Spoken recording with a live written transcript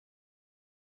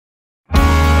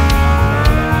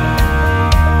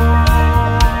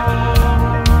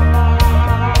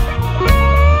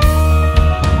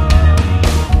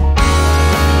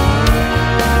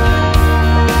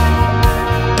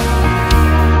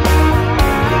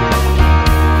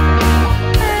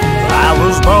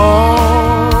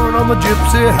the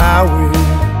Gypsy highway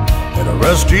in a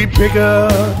rusty pickup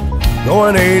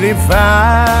going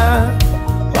 85.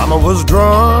 Mama was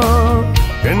drunk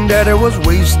and Daddy was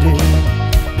wasted,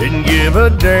 didn't give a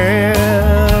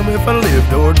damn if I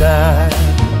lived or died.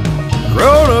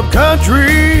 Grown up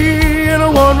country in a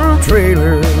one-room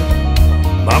trailer,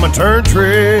 Mama turned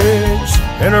tricks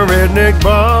in a redneck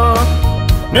bar.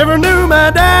 Never knew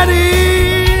my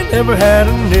daddy, never had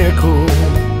a nickel.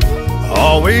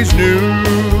 Always knew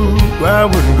I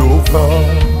wouldn't go far.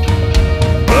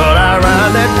 But I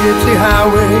ride that Gypsy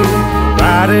highway,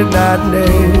 ride it night and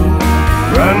day,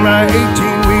 run my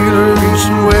 18-wheeler east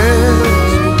and west.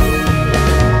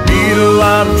 Meet a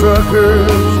lot of truckers,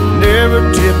 never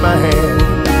tip my hand,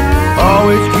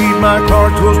 always keep my car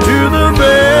close to the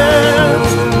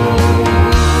vest.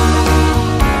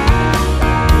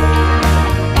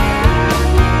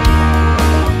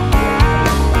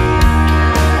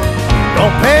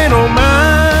 Don't pay no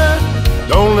mind,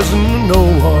 don't listen to no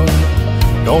one,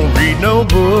 don't read no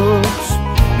books,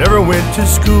 never went to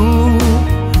school.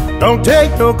 Don't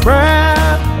take no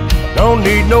crap, don't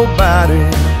need nobody,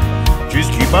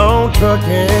 just keep on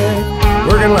trucking,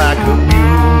 working like a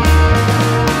mule.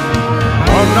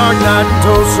 One dark night in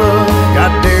Tulsa,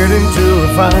 got dared into a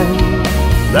fight.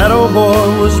 That old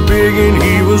boy was big and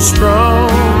he was strong.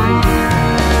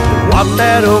 What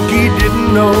that okie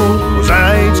didn't know was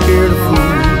I ain't scared of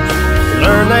fools. He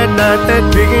learned that night that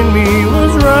picking me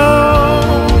was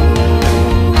wrong.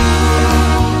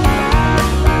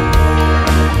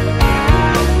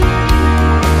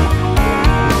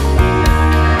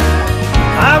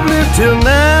 I've lived till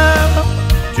now,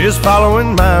 just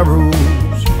following my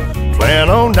rules. Plan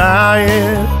on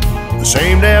dying the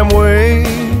same damn way.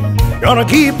 Gonna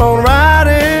keep on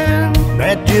riding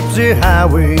that Gypsy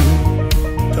highway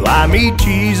till I meet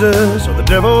Jesus or the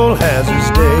devil has his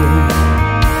day.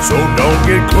 So don't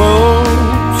get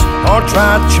close or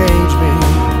try to change me.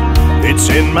 It's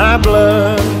in my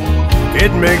blood,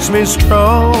 it makes me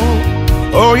strong.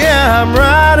 Oh yeah, I'm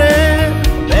riding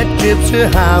that Gypsy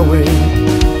highway,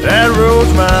 that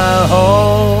road's my home.